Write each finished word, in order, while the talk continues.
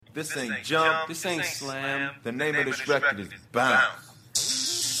This ain't jump, this ain't slam. The name of this record is Bounce.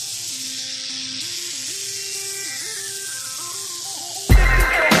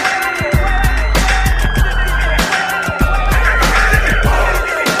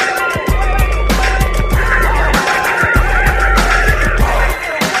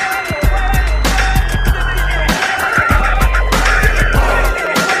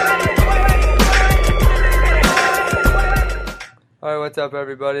 Alright, what's up,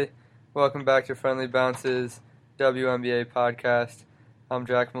 everybody? Welcome back to Friendly Bounce's WNBA podcast. I'm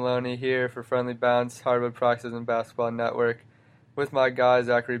Jack Maloney here for Friendly Bounce, Hardwood Proxies and Basketball Network, with my guy,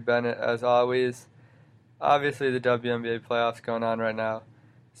 Zachary Bennett, as always. Obviously, the WNBA playoffs going on right now,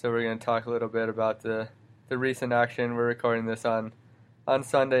 so we're going to talk a little bit about the recent action. We're recording this on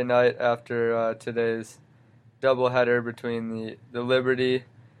Sunday night after today's doubleheader between the Liberty,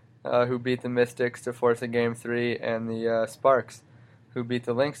 who beat the Mystics to force a Game 3, and the Sparks, who beat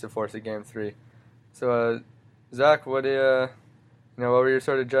the Lynx to force a Game 3. So, Zach, what were your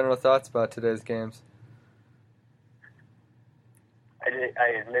sort of general thoughts about today's games? I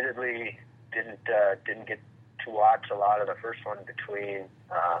admittedly didn't get to watch a lot of the first one between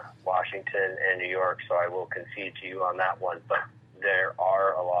Washington and New York, so I will concede to you on that one. But there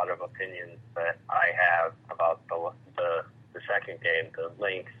are a lot of opinions that I have about the second game, the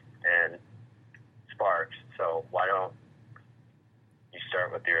Lynx and Sparks. So why don't you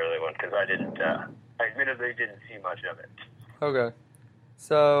start with the early one? Because I admittedly didn't see much of it. Okay.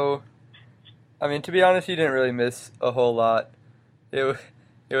 So, I mean, to be honest, you didn't really miss a whole lot. It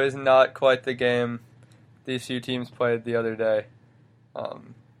was not quite the game these two teams played the other day. I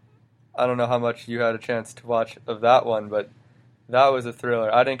don't know how much you had a chance to watch of that one, but that was a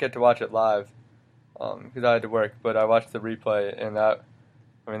thriller. I didn't get to watch it live because I had to work, but I watched the replay, and that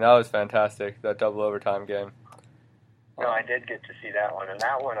was fantastic, that double overtime game. No, I did get to see that one, and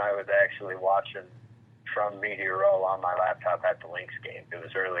that one I was actually watching from Meteor Row on my laptop at the Lynx game. It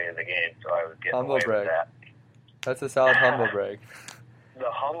was early in the game, so I was getting humble away brag. with that. That's a solid humble brag.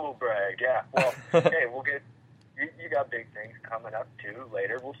 The humble brag, yeah. Well, hey, we'll get. You got big things coming up too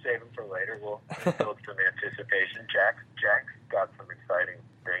later. We'll save them for later. We'll build some anticipation. Jack's got some exciting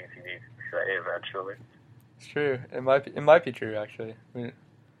things he needs to say eventually. It's true. It might be true actually. No,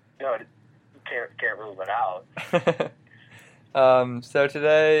 you can't rule it out. So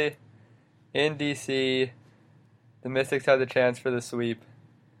today in DC, the Mystics had the chance for the sweep,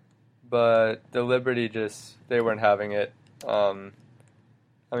 but the Liberty they weren't having it.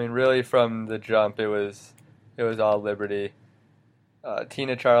 Really from the jump, it was all Liberty.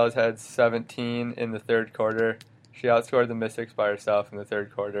 Tina Charles had 17 in the third quarter. She outscored the Mystics by herself in the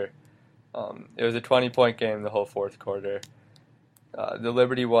third quarter. It was a 20-point game the whole fourth quarter. The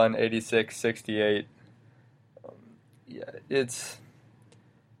Liberty won 86-68. It's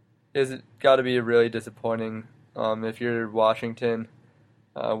got to be really disappointing if you're Washington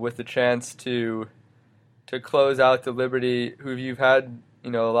with the chance to close out the Liberty, who you've had a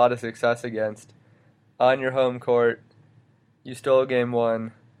lot of success against on your home court. You stole game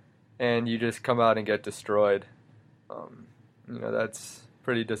one, and you just come out and get destroyed. That's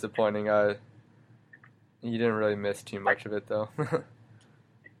pretty disappointing. You didn't really miss too much of it though.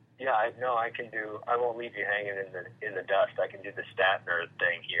 Yeah, I won't leave you hanging in the dust. I can do the stat nerd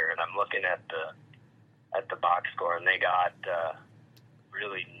thing here, and I'm looking at the box score, and they got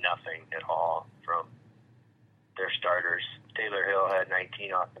really nothing at all from their starters. Taylor Hill had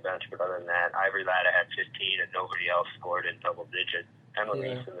 19 off the bench, but other than that, Ivory Latta had 15, and nobody else scored in double digits. Emma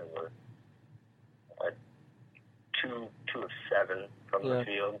Easton was 2 of 7 from the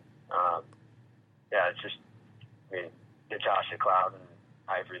field. It's just, Natasha Cloud and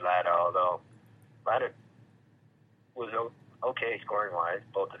Ivory Latta, although Latta was okay scoring-wise,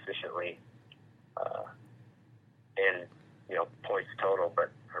 both efficiently and, points total, but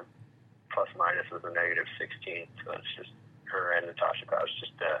her plus-minus was a negative 16, so it's just her and Natasha Cloud. It's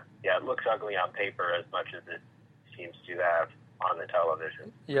just, it looks ugly on paper as much as it seems to have on the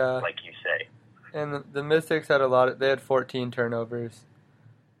television, like you say. And the Mystics had they had 14 turnovers.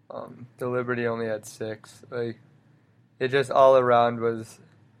 The Liberty only had 6. It just all around was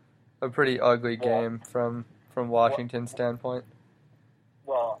a pretty ugly game from Washington's standpoint.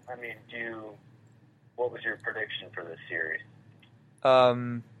 Well, what was your prediction for this series?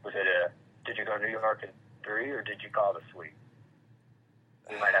 Was it did you go New York in 3, or did you call the sweep?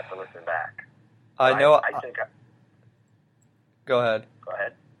 We might have to listen back. I know. I think. Go ahead. Go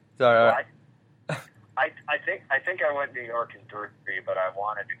ahead. Sorry. Well, I think I went New York in 3, but I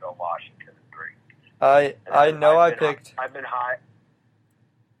wanted to go Washington in 3. I've been high.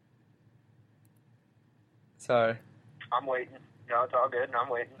 Sorry. I'm waiting. No, it's all good. I'm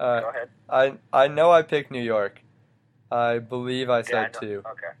waiting. All right. Go ahead. I know I picked New York. I believe I Yeah, I said know. 2.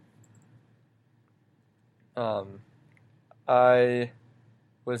 Okay. I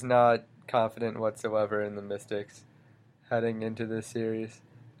was not confident whatsoever in the Mystics heading into this series.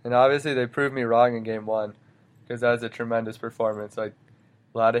 And obviously they proved me wrong in game 1 because that was a tremendous performance. Like,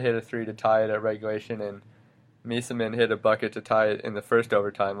 Lada hit a 3 to tie it at regulation, and Miesemann hit a bucket to tie it in the first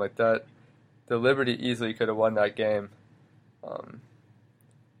overtime. Like that, the Liberty easily could have won that game.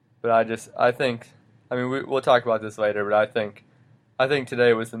 But I think, I mean, we'll talk about this later, but I think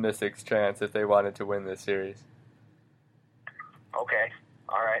today was the Mystics' chance if they wanted to win this series. Okay.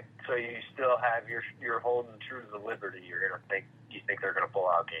 All right. So you still have you're holding true to the Liberty. You think they're gonna pull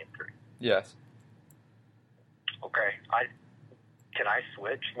out game 3? Yes. Okay. Can I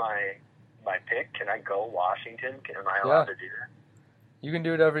switch my pick? Can I go Washington? Am I allowed to do that? You can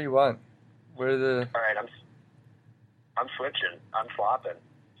do whatever you want. All right. I'm switching. I'm swapping.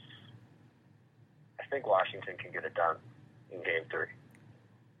 I think Washington can get it done in game 3.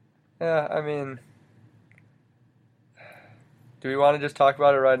 Yeah, I mean, do we want to just talk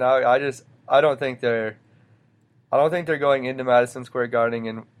about it right now? I don't think they're going into Madison Square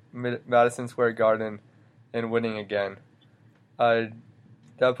Garden and winning again.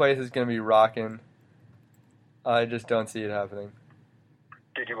 That place is going to be rocking. I just don't see it happening.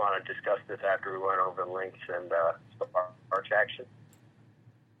 Did you want to discuss this after we went over the links and Arch action?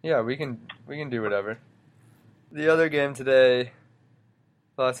 Yeah, we can do whatever. The other game today,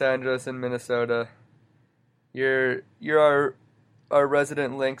 Los Angeles and Minnesota. You're our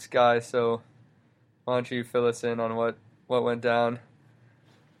resident Lynx guy, so why don't you fill us in on what went down?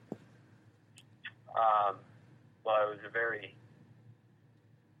 Well, it was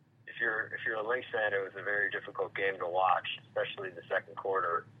if you're a Lynx fan, it was a very difficult game to watch, especially the second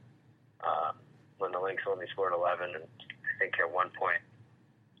quarter, when the Lynx only scored 11, and I think at one point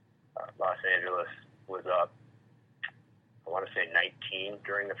Los Angeles was up, I want to say 19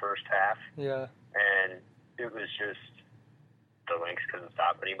 during the first half. Yeah. And it was just the Lynx couldn't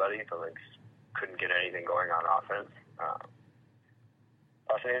stop anybody. The Lynx couldn't get anything going on offense.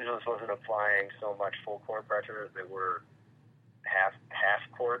 Los Angeles wasn't applying so much full court pressure as they were half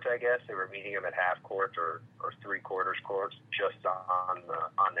court, I guess. They were meeting them at half court or 3/4 court, just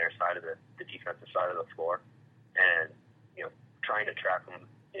on their side of the defensive side of the floor, and trying to trap them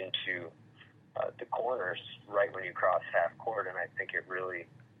into the corners right when you cross half court. And I think it really,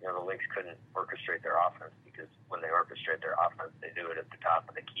 the Lynx couldn't orchestrate their offense, because when they orchestrate their offense, they do it at the top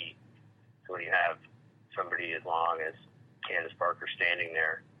of the key. So when you have somebody as long as Candace Parker standing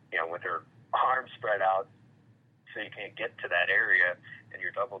there, with her arms spread out, so you can't get to that area, and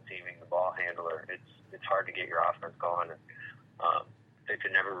you're double teaming the ball handler, it's hard to get your offense going. They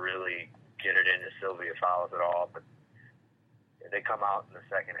could never really get it into Sylvia Fowles at all, but they come out in the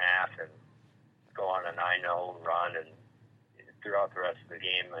second half and go on a 9-0 run, and throughout the rest of the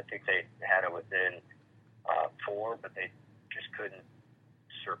game, I think they had it within 4, but they just couldn't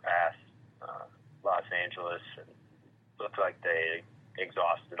surpass Los Angeles, and looked like they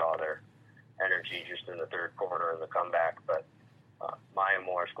exhausted all their energy just in the third quarter in the comeback. But Maya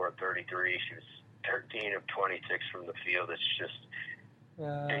Moore scored 33. She was 13 of 26 from the field. It's just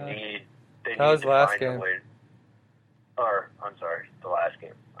they need to find a way. I'm sorry, the last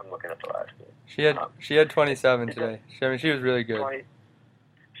game. I'm looking at the last game. She had 27 today. She was really good.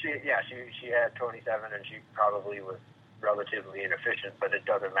 She had 27, and she probably was relatively inefficient, but it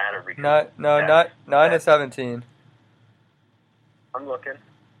doesn't matter because 9 of 17. I'm looking.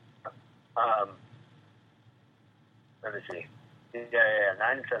 Let me see. Yeah,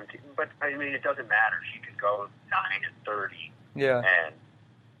 9 and 17. But I mean, it doesn't matter. She could go 9 and 30. Yeah. And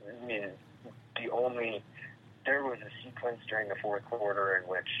I mean, there was a sequence during the fourth quarter in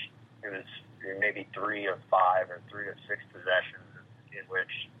which it was maybe 3 of 5 or 3 of 6 possessions in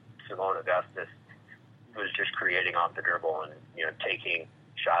which Simone Augustus was just creating off the dribble and taking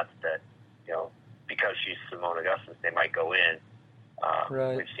shots that because she's Simone Augustus, they might go in.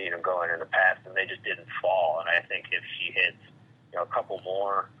 Right. We've seen them go in the past, and they just didn't fall. And I think if she hits, a couple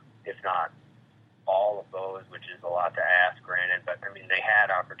more, if not all of those, which is a lot to ask, granted, but I mean, they had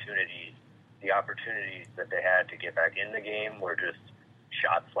opportunities. The opportunities that they had to get back in the game were just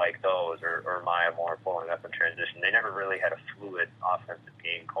shots like those, or Maya Moore pulling up in transition. They never really had a fluid offensive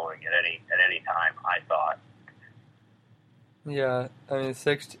game going at any time, I thought. Yeah, I mean,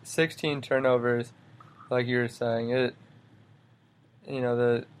 16 turnovers, like you were saying.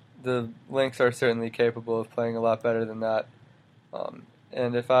 The Lynx are certainly capable of playing a lot better than that.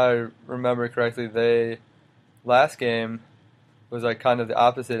 And if I remember correctly, last game was like kind of the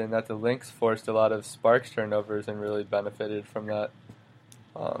opposite in that the Lynx forced a lot of Sparks turnovers and really benefited from that.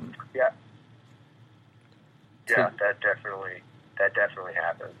 Yeah, that definitely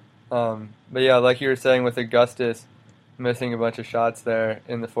happened. But yeah, like you were saying with Augustus missing a bunch of shots there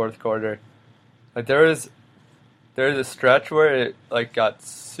in the fourth quarter, like there was a stretch where it like got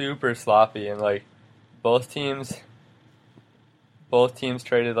super sloppy and like both teams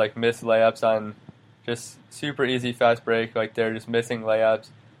traded like missed layups on just super easy fast break. Like they're just missing layups,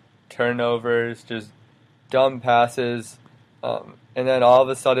 turnovers, just dumb passes, and then all of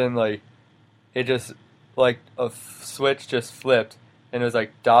a sudden like it just like a switch just flipped and it was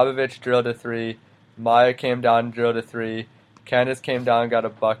like Dobovich drilled a three, Maya came down and drilled a three, Candace came down and got a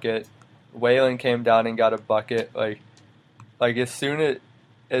bucket, Waylon came down and got a bucket. Like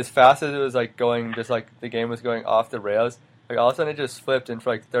as fast as it was like going, just like the game was going off the rails, like all of a sudden it just flipped, and for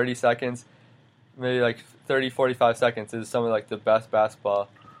like 30 seconds, maybe like 30, 45 seconds, is some of like the best basketball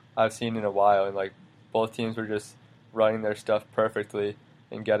I've seen in a while, and like both teams were just running their stuff perfectly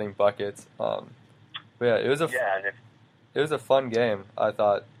and getting buckets. But yeah, it was a fun game, I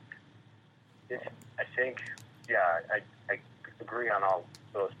thought. I think, I agree on all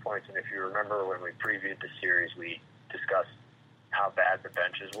those points. And if you remember when we previewed the series, we discussed how bad the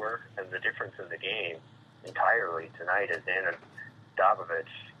benches were, and the difference in the game entirely tonight is Anna Dobovich,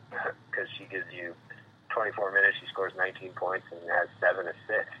 because she gives you 24 minutes, she scores 19 points and has 7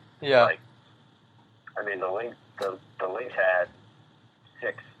 assists. Yeah. Like, I mean, the Lynx had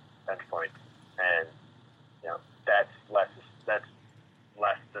 6 bench points, and that's less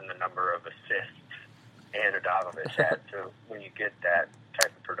than the number of assists Anna Dobovich had. So when you get that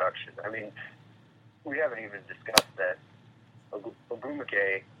type of production, I mean, we haven't even discussed that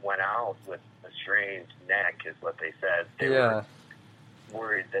Ogumake went out with a strained neck, is what they said. They were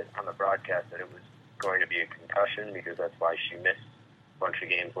worried that on the broadcast that it was going to be a concussion, because that's why she missed a bunch of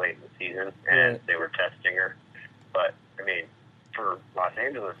games late in the season, and they were testing her. But, I mean, for Los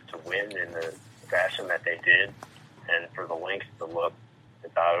Angeles to win in the fashion that they did, and for the Lynx to look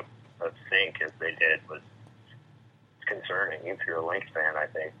without a sink as they did, was concerning. If you're a Lynx fan, I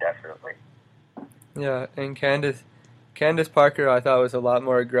think, definitely. Yeah, and Candace Parker, I thought, was a lot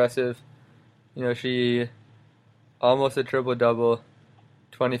more aggressive. She almost a triple-double,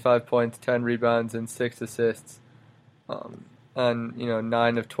 25 points, 10 rebounds, and 6 assists on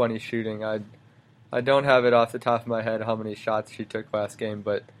 9 of 20 shooting. I don't have it off the top of my head how many shots she took last game,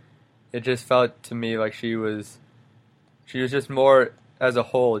 but it just felt to me like she was just more, as a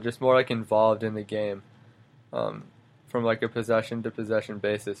whole, just more like involved in the game, from like a possession-to-possession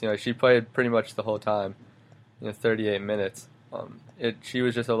basis. She played pretty much the whole time. 38 minutes. She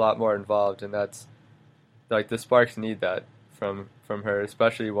was just a lot more involved, and that's like the Sparks need that from her,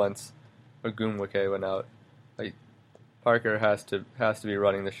 especially once Ogumake went out. Like Parker has to be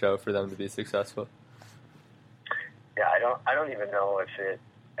running the show for them to be successful. Yeah, I don't even know if it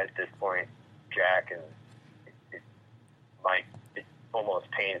at this point, Jack, and it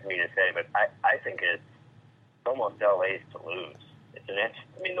almost pains me to say, but I think it's almost LA's to lose.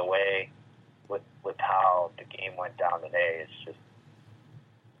 I mean, the way with how the game went down today, it's just,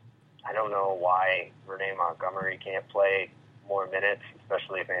 I don't know why Renee Montgomery can't play more minutes,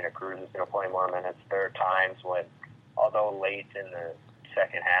 especially if Anna Cruz is going to play more minutes. There are times when, although late in the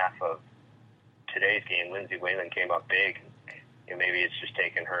second half of today's game, Lindsay Whalen came up big. Maybe it's just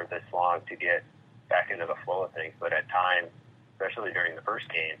taken her this long to get back into the flow of things. But at times, especially during the first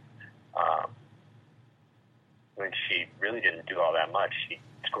game, when she really didn't do all that much, she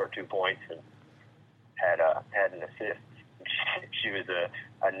scored 2 points and had an assist. She was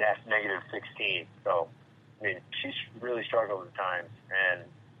a net negative 16. So, I mean, she's really struggled at times. And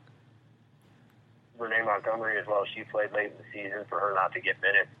Renee Montgomery as well, she played late in the season, for her not to get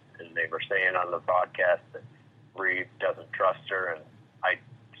minutes. And they were saying on the podcast that Reeve doesn't trust her. And I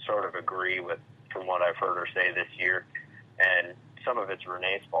sort of agree with, from what I've heard her say this year. And some of it's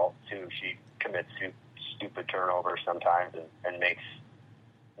Renee's fault, too. She commits stupid turnovers sometimes and makes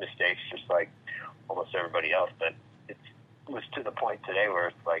mistakes just like almost everybody else. But it was to the point today where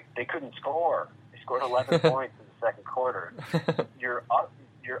it's like they couldn't score. They scored 11 points in the second quarter. You're up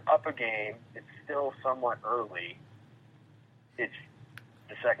a game. It's still somewhat early. It's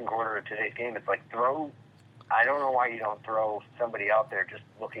the second quarter of today's game. It's like I don't know why you don't throw somebody out there just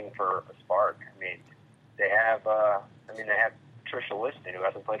looking for a spark. I mean, they have Trisha Liston, who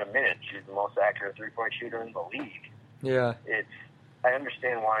hasn't played a minute. She's the most accurate three-point shooter in the league. Yeah. I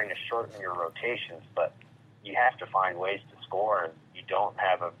understand wanting to shorten your rotations, but you have to find ways to score, and you don't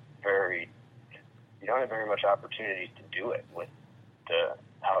have very much opportunities to do it with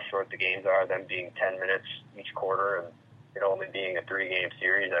how short the games are, them being 10 minutes each quarter, and it only being a 3-game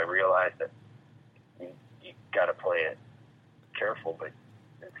series, I realized that you got to play it careful, but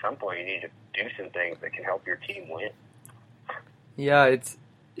at some point you need to do some things that can help your team win. Yeah,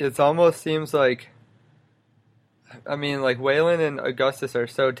 it's almost seems like, I mean, like Waylon and Augustus are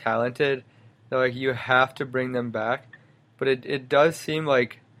so talented that like you have to bring them back, but it does seem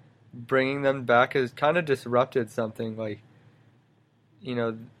like bringing them back has kind of disrupted something. Like, you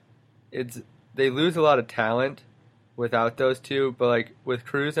know, they lose a lot of talent without those two, but like with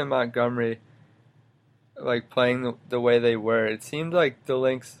Cruz and Montgomery, like playing the way they were, it seemed like the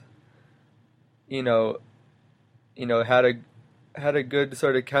Lynx, you know, had a good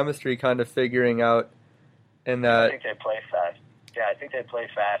sort of chemistry, kind of figuring out, and I that think they play fast. Yeah, I think they play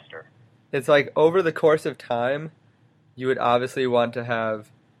faster. it's like over the course of time, you would obviously want to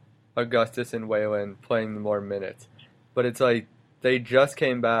have Augustus and Waylon playing more minutes, but it's like they just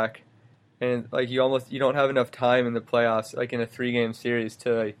came back, and like you don't have enough time in the playoffs, like in a 3-game series,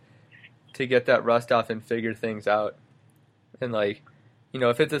 to get that rust off and figure things out. And like,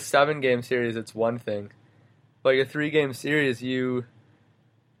 if it's a 7-game series, it's one thing. Like a 3-game series, you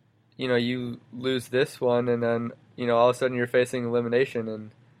lose this one, and then all of a sudden you're facing elimination,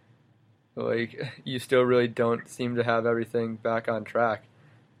 and like you still really don't seem to have everything back on track.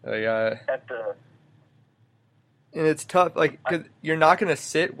 Like, and it's tough, like, cause you're not gonna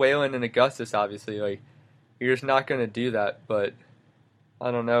sit Waylon and Augustus, obviously. Like, you're just not gonna do that. But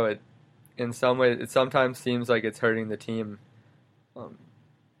I don't know. In some ways, it sometimes seems like it's hurting the team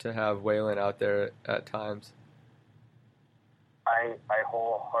to have Waylon out there at times. I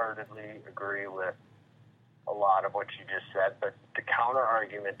wholeheartedly agree with a lot of what you just said, but the counter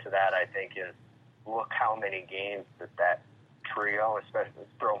argument to that, I think, is look how many games that trio, especially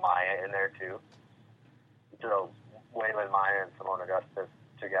throw Maya in there too, throw Waylon, Maya, and Simone Augustus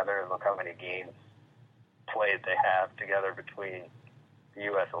together, and look how many games played they have together between the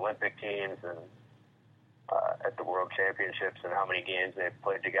U.S. Olympic teams and at the World Championships, and how many games they've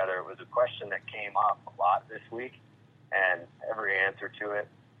played together. It was a question that came up a lot this week, and every answer to it,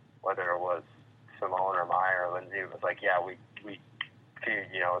 whether it was Simone or Maya or Lindsay, it was like, yeah, we feel,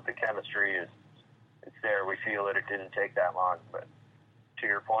 the chemistry it's there. We feel that it didn't take that long. But to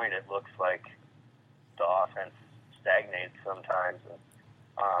your point, it looks like the offense stagnates sometimes. And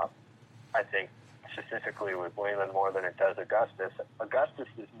I think specifically with Waylon more than it does Augustus. Augustus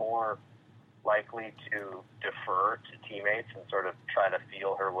is more likely to defer to teammates and sort of try to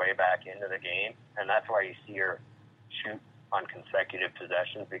feel her way back into the game. And that's why you see her shoot on consecutive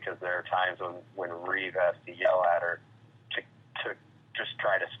possessions, because there are times when Reeve has to yell at her to just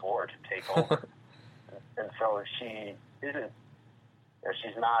try to score, to take over. And so she isn't,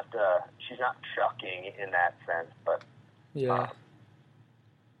 she's not chucking in that sense, but yeah.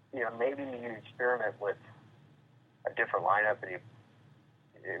 Maybe you experiment with a different lineup, and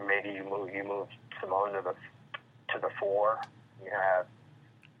maybe you move Simone to the 4. You have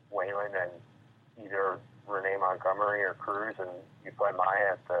Waylon and either Renee Montgomery or Cruz, and you play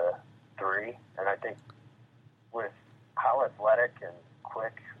Maya at the 3. And I think with how athletic and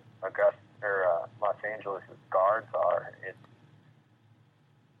quick Los Angeles' guards are, it's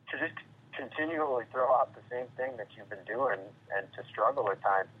to just continually throw out the same thing that you've been doing, and to struggle at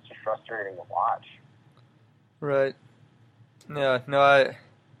times, it's just frustrating to watch. Right. Yeah, no,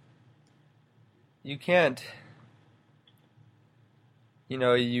 you can't,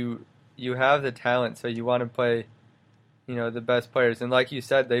 you have the talent, so you want to play, the best players. And like you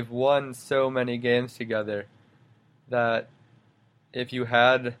said, they've won so many games together that if you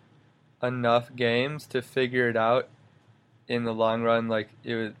had enough games to figure it out in the long run, like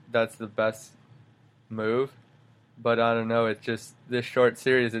that's the best move. But I don't know, it's just this short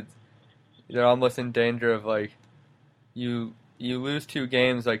series, they're almost in danger of like you lose 2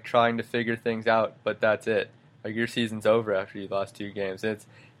 games like trying to figure things out, but that's it. Like your season's over after you lost 2 games. It's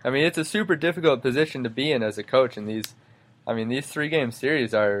a super difficult position to be in as a coach, and these 3-game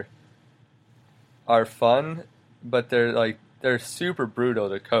series are fun, but they're super brutal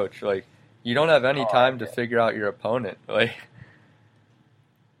to coach. Like you don't have any time to figure out your opponent. Like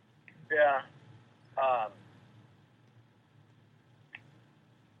yeah.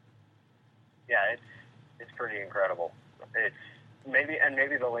 Yeah, it's pretty incredible. It's maybe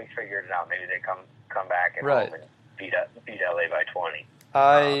the Lynx figured it out. Maybe they come back and home and beat LA by 20.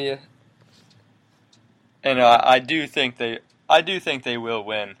 I do think they will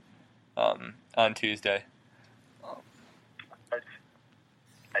win on Tuesday.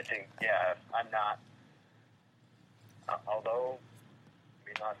 I think, yeah, I'm not. Although,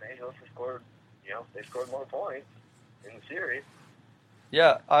 Los Angeles has scored, they scored more points in the series.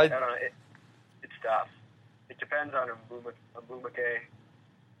 Yeah, I don't know. It's tough. It depends on Mbumake.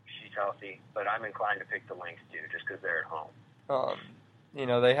 She's healthy, but I'm inclined to pick the Lynx too, just because they're at home.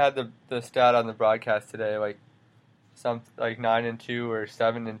 They had the stat on the broadcast today, like 9-2 or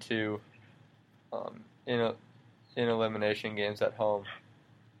 7-2, in elimination games at home.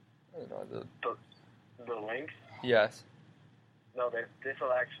 The Lynx? Yes. No, this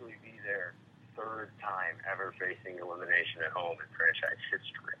will actually be their third time ever facing elimination at home in franchise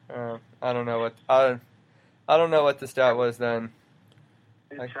history. I don't know what the stat was then.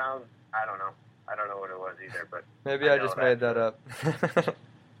 It sounds. I don't know. I don't know what it was either, but maybe I just made that up. It's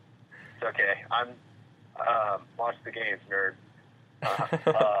okay. I'm watch the games, nerd.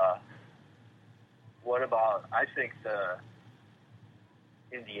 What about? I think the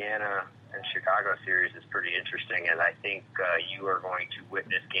Indiana and Chicago series is pretty interesting, and I think you are going to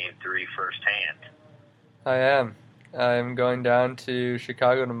witness Game 3 firsthand. I am. I'm going down to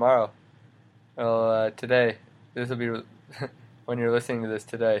Chicago tomorrow. Well, today. This will be when you're listening to this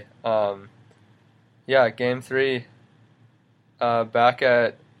today. Game 3. Back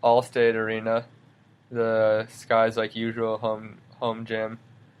at Allstate Arena, the Sky's like usual home gym.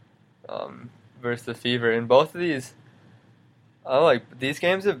 Versus the Fever. And both of these, these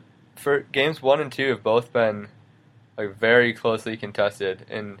games games 1 and 2 have both been like very closely contested,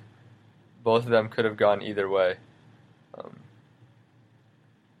 and both of them could have gone either way.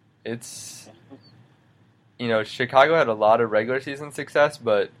 Chicago had a lot of regular season success,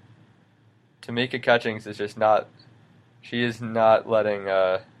 but Tamika Catchings is just not. She is not letting.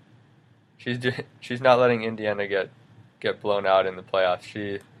 She's not letting Indiana get blown out in the playoffs.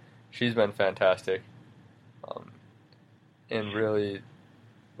 She's been fantastic, and really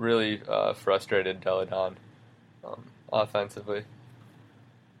frustrated Deladon offensively.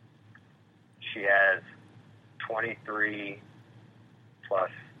 She has 23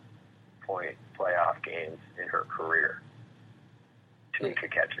 plus point playoff games in her career. Tamika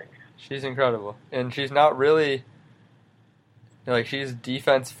Catchings. She's incredible, and she's not really she's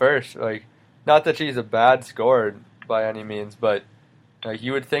defense first. Not that she's a bad scorer by any means, but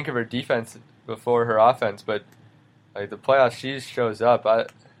you would think of her defense before her offense. But the playoffs, she shows up.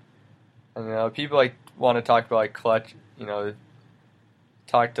 People want to talk about clutch.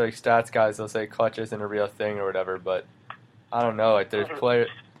 Talk to stats guys. They'll say clutch isn't a real thing or whatever. But I don't know.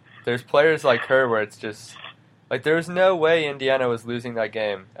 There's players like her where it's just there was no way Indiana was losing that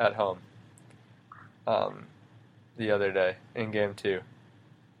game at home. The other day in Game 2,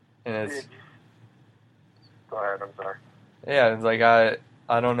 and it's. Go ahead. I'm sorry. Yeah, it's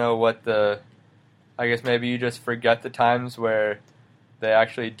I don't know what I guess maybe you just forget the times where they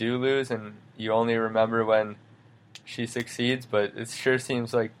actually do lose, and you only remember when she succeeds. But it sure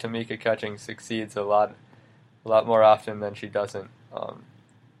seems like Tamika Catchings succeeds a lot more often than she doesn't.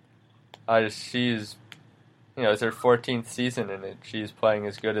 She's, it's her 14th season, and she's playing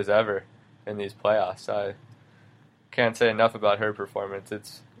as good as ever in these playoffs. I can't say enough about her performance.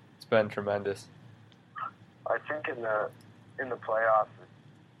 It's been tremendous. I think in the playoffs, it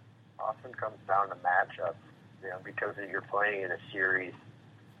often comes down to matchups, because you're playing in a series,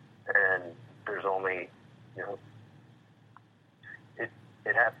 and there's only, it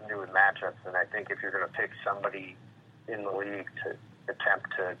has to do with matchups, and I think if you're going to pick somebody in the league to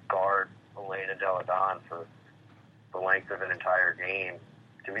attempt to guard Elena Deladon for the length of an entire game,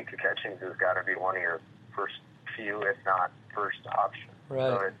 Tamika Catchings has got to be one of your first few, if not first option. Right.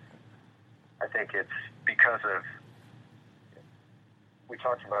 So I think it's because of, we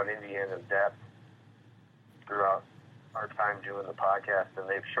talked about Indiana's depth throughout our time doing the podcast, and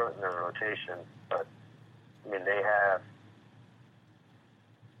they've shortened their rotation, but they have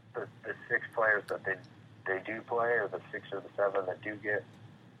the 6 players that they do play, or the 6 or the 7 that do get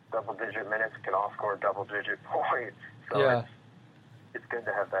double-digit minutes can all score double-digit points. So yeah. It's good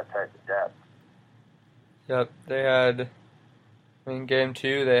to have that type of depth. Yep, they had, in Game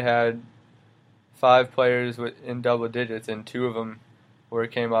 2, they had 5 players in double digits, and 2 of them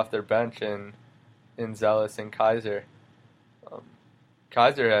came off their bench in Zealous and Kaiser.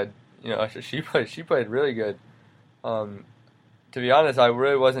 Kaiser had, she played really good. To be honest, I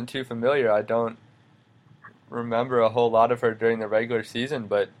really wasn't too familiar. I don't remember a whole lot of her during the regular season,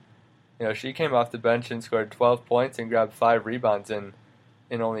 but she came off the bench and scored 12 points and grabbed 5 rebounds in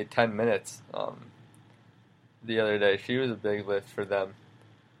only 10 minutes. The other day, she was a big lift for them.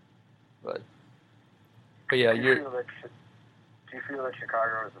 But yeah, do you feel that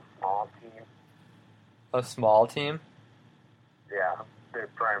Chicago is a small team? A small team? Yeah, they're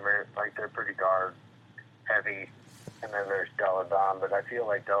they're pretty guard heavy, and then there's Deladon, but I feel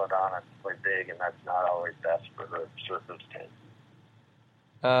like Deladon has to play big, and that's not always best for her circumstance.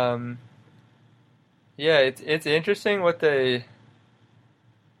 Yeah, it's interesting what they,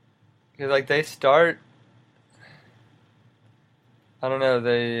 because like they start. I don't know.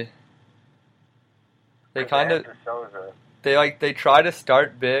 They kind of they try to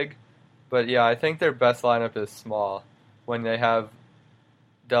start big, but yeah, I think their best lineup is small when they have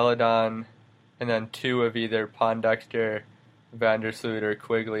Deladon and then two of either Pondexter, Vandersloot, or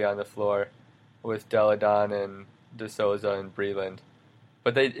Quigley on the floor with Deladon and DeSouza and Breland.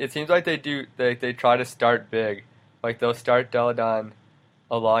 But it seems like they try to start big. Like they'll start Deladon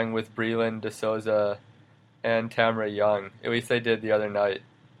along with Breland, DeSouza, and Tamara Young. At least they did the other night.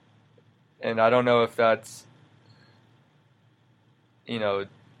 And I don't know if that's, I'm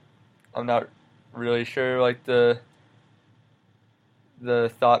not really sure like the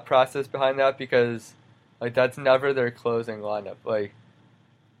thought process behind that, because like that's never their closing lineup. Like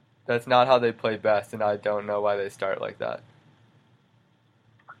that's not how they play best, and I don't know why they start like that.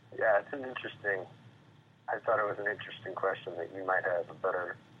 Yeah, I thought it was an interesting question that you might have a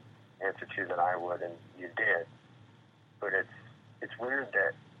better answer to than I would, and you did. But it's weird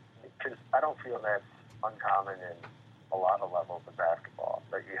that, because I don't feel that's uncommon in a lot of levels of basketball,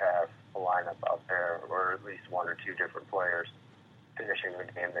 that you have a lineup out there, or at least one or two different players finishing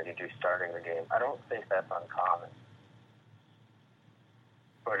the game than you do starting the game. I don't think that's uncommon.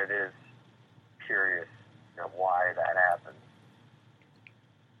 But it is curious, why that happens.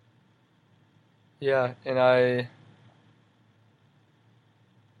 Yeah, and I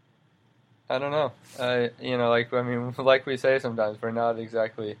don't know. Like we say sometimes, we're not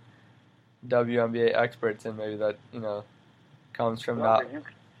exactly WNBA experts, and maybe that, comes from not.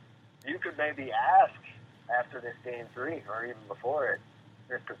 You could maybe ask after this game 3, or even before it,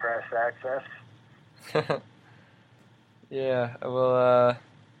 Mr. Press Access. Yeah, well,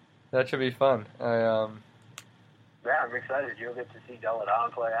 that should be fun. Yeah, I'm excited. You'll get to see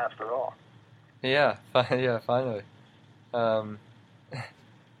Deladon play after all. Yeah, finally. At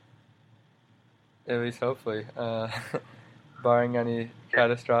least hopefully, barring any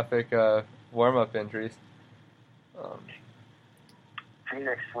catastrophic warm-up injuries.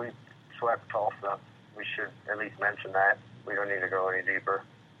 Phoenix swept Tulsa. We should at least mention that. We don't need to go any deeper.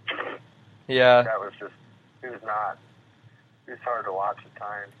 Yeah. That was just, it was hard to watch at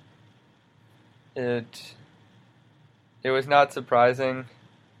times. It was not surprising.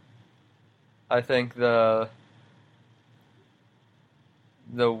 I think the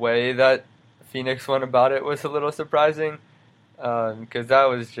way that Phoenix went about it was a little surprising, because that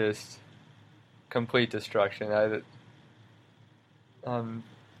was just complete destruction.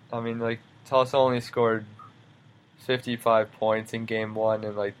 Tulsa only scored 55 points in Game 1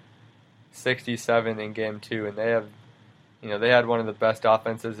 and like 67 in Game 2, and they had one of the best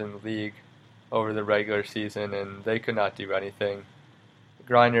offenses in the league over the regular season, and they could not do anything.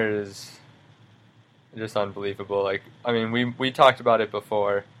 Griner is just unbelievable. We talked about it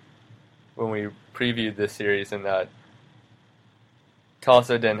before when we previewed this series, in that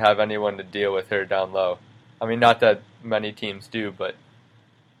Tulsa didn't have anyone to deal with her down low. I mean, not that many teams do, but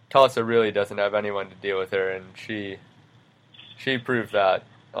Tulsa really doesn't have anyone to deal with her, and she proved that,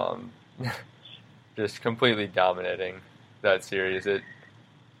 just completely dominating that series. It,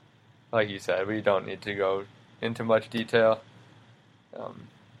 like you said, we don't need to go into much detail.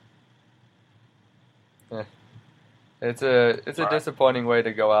 It's a disappointing way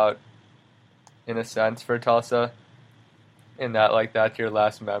to go out, in a sense, for Tulsa, in that that's your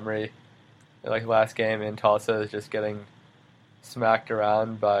last memory, last game in Tulsa is just getting smacked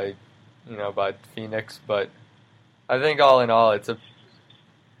around by Phoenix. But I think all in all,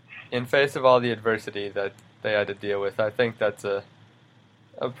 in face of all the adversity that they had to deal with, I think that's a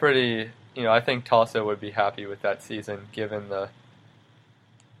pretty, I think Tulsa would be happy with that season given the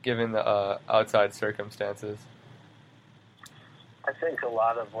outside circumstances. I think a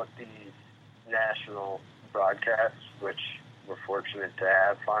lot of what these national broadcasts, which we're fortunate to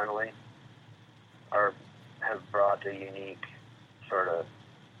have finally, have brought a unique sort of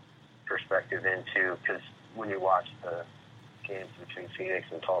perspective into, because when you watch the games between Phoenix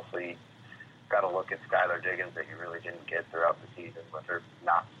and Tulsa, you got to look at Skylar Diggins that you really didn't get throughout the season with her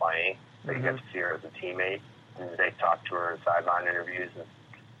not playing. But you get to see her as a teammate, and they talked to her in sideline interviews, and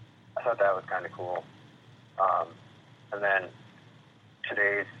I thought that was kind of cool. And then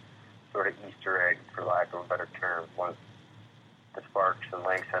today's sort of Easter egg, for lack of a better term, was the Sparks and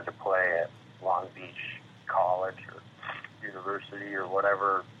Lynx had to play at Long Beach College or University or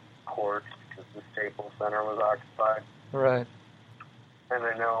whatever courts, because the Staples Center was occupied. Right. And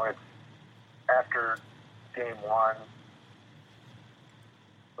I know it's after Game 1,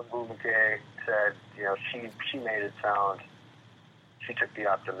 Abu McKay said, she made it sound, she took the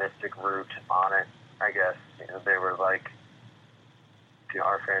optimistic route on it, I guess they were like,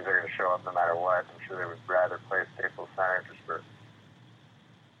 our fans are going to show up no matter what. I'm sure they would rather play Staples Center just for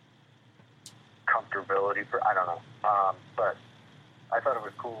comfortability. I don't know. But I thought it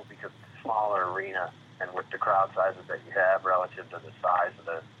was cool because it's a smaller arena, and with the crowd sizes that you have relative to the size of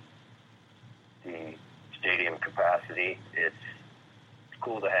the stadium capacity, it's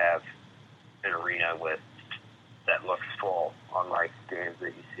cool to have an arena that looks full, unlike games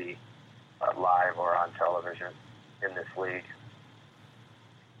that you see live or on television in this league.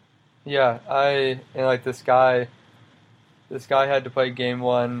 Yeah, this guy had to play game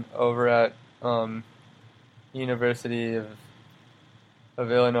one over at University of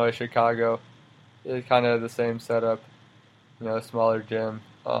Illinois Chicago. It's kind of the same setup, smaller gym.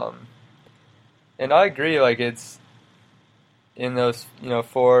 And I agree, like it's in those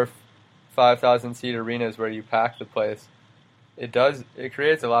 4,000-5,000 seat arenas where you pack the place. It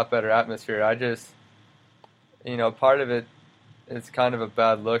creates a lot better atmosphere. I just, part of it, it's kind of a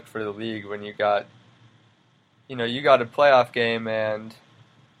bad look for the league when you got a playoff game and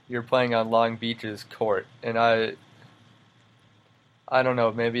you're playing on Long Beach's court. And I don't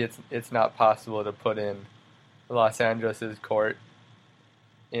know, maybe it's not possible to put in Los Angeles's court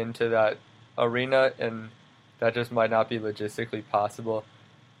into that arena, and that just might not be logistically possible.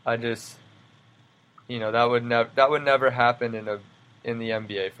 I just, that would never happen in the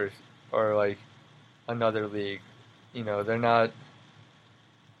NBA or like another league. They're not.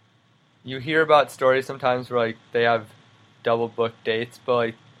 You hear about stories sometimes where like they have double booked dates, but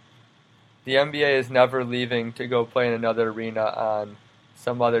like the NBA is never leaving to go play in another arena on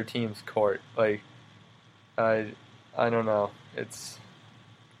some other team's court. Like I don't know. It's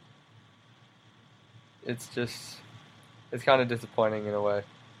kind of disappointing in a way,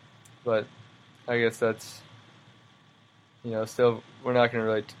 but I guess that's still we're not going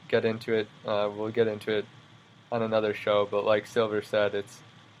to really get into it. We'll get into it on another show, but like Silver said,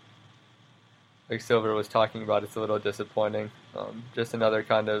 Silver was talking about, it's a little disappointing. Just another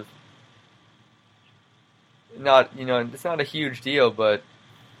kind of it's not a huge deal, but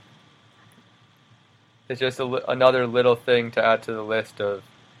it's just another little thing to add to the list of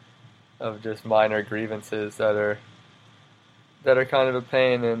just minor grievances that are kind of a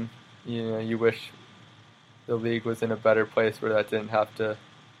pain, and you wish the league was in a better place where that didn't have to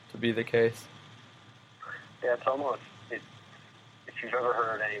be the case. Yeah, it's almost, if you've ever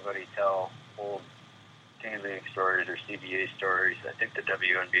heard anybody tell old D-League stories or CBA stories, I think the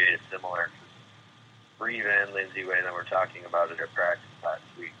WNBA is similar. Reva and Lindsay Whalen were talking about it at practice last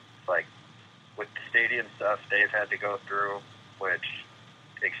week. It's like, with the stadium stuff they've had to go through, which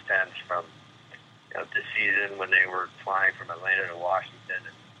extends from this season when they were flying from Atlanta to Washington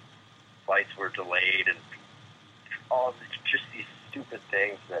and flights were delayed and all just these stupid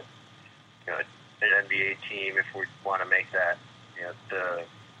things that an NBA team, if we want to make that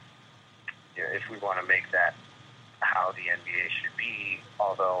if we want to make that how the NBA should be,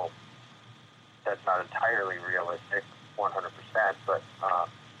 although that's not entirely realistic 100%, but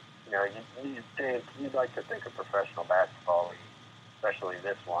you'd like to think a professional basketball league, especially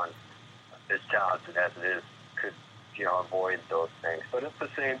this one, as talented as it is, could avoid those things. But at the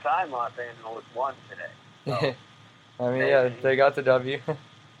same time, Los Angeles won today. So they got the W.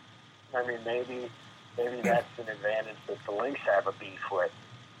 Maybe that's an advantage that the Lynx have a beef with,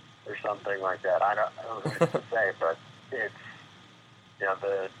 or something like that. I don't know what to say, but it's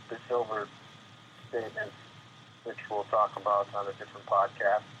the Silver statements, which we'll talk about on a different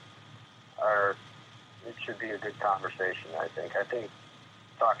podcast, it should be a good conversation. I think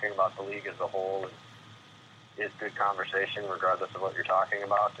talking about the league as a whole is good conversation, regardless of what you're talking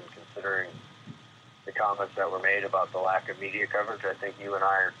about, and considering the comments that were made about the lack of media coverage, I think you and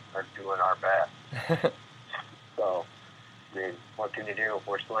I are doing our best. So, what can you do?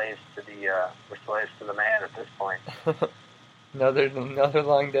 We're slaves to the man at this point. Another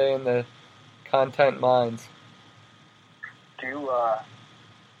long day in the content mines. All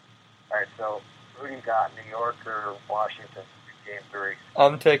right, so who do you got, New York or Washington, Game 3?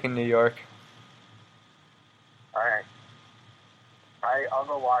 I'm taking New York. All right. I'll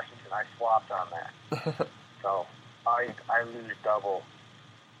go Washington. I swapped on that. So I lose double.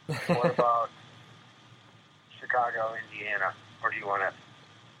 What about Chicago, Indiana? Or do you want to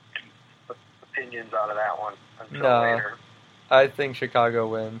keep opinions out of that one until later? I think Chicago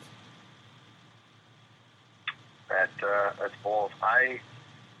wins. That's bold. I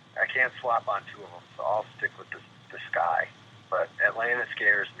can't swap on two of them, so I'll stick with the Sky. But Atlanta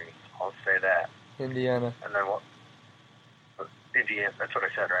scares me. I'll say that. Indiana. And then what? Indiana. That's what I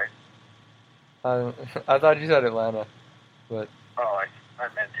said, right? I thought you said Atlanta, but. Oh, I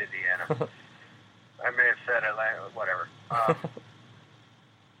meant Indiana. I may have said Atlanta, whatever.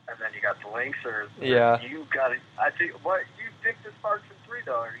 And then you got the Lynx, or Yeah. you got it. I think what you picked the Sparks in 3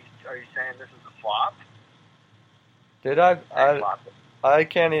 though. Are you saying this is a flop? Did I? Flopped it. I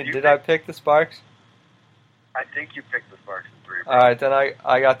can't even. Did I pick the Sparks? I think you picked the Sparks in 3. All right, then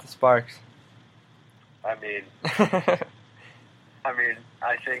I got the Sparks. I mean,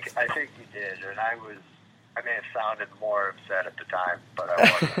 I think you did, and I may have sounded more upset at the time, but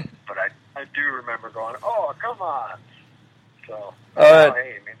I wasn't. But I do remember going, "Oh, come on!" So,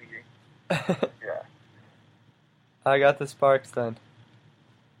 hey, maybe yeah. I got the Sparks then.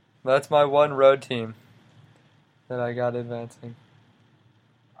 That's my one road team that I got advancing.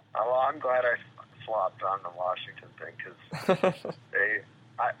 Well, I'm glad I flopped on the Washington thing because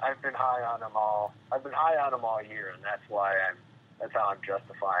I've been high on them all. I've been high on them all year, and that's how I'm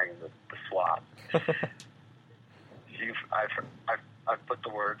justifying the swap. I've put the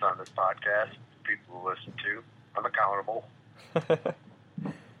words on this podcast. People who listen to. I'm accountable.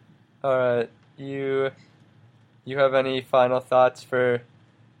 All right, you have any final thoughts for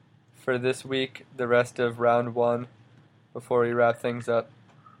this week, the rest of round 1, before we wrap things up?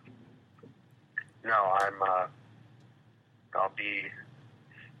 No, I'll be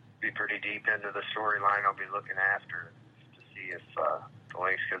pretty deep into the storyline. I'll be looking after to see if the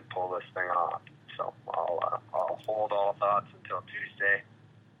Lynx can pull this thing off. So I'll hold all thoughts until Tuesday.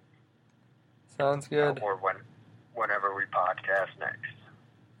 Sounds good. Or whenever we podcast next.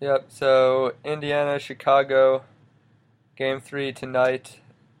 Yep. So Indiana, Chicago, Game 3 tonight.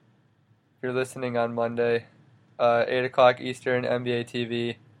 If you're listening on Monday, 8 o'clock Eastern, NBA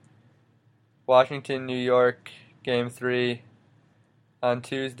TV. Washington, New York, Game 3 on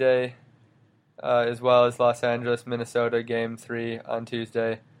Tuesday, as well as Los Angeles, Minnesota, Game 3 on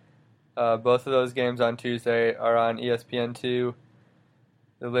Tuesday. Both of those games on Tuesday are on ESPN2.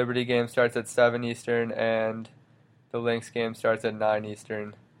 The Liberty game starts at 7 Eastern, and the Lynx game starts at 9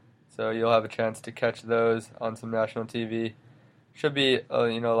 Eastern. So you'll have a chance to catch those on some national TV. Should be a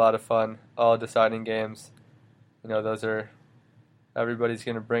lot of fun. All deciding games. Those are, everybody's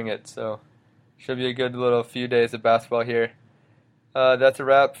going to bring it. So should be a good little few days of basketball here. That's a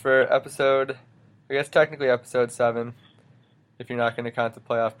wrap for technically episode 7, if you're not going to count the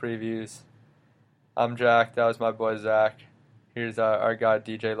playoff previews. I'm Jack. That was my boy Zach. Here's our guy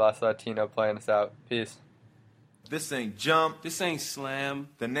DJ Los Latino playing us out. Peace. This ain't jump. This ain't slam.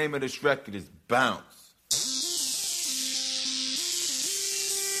 The name of this record is Bounce.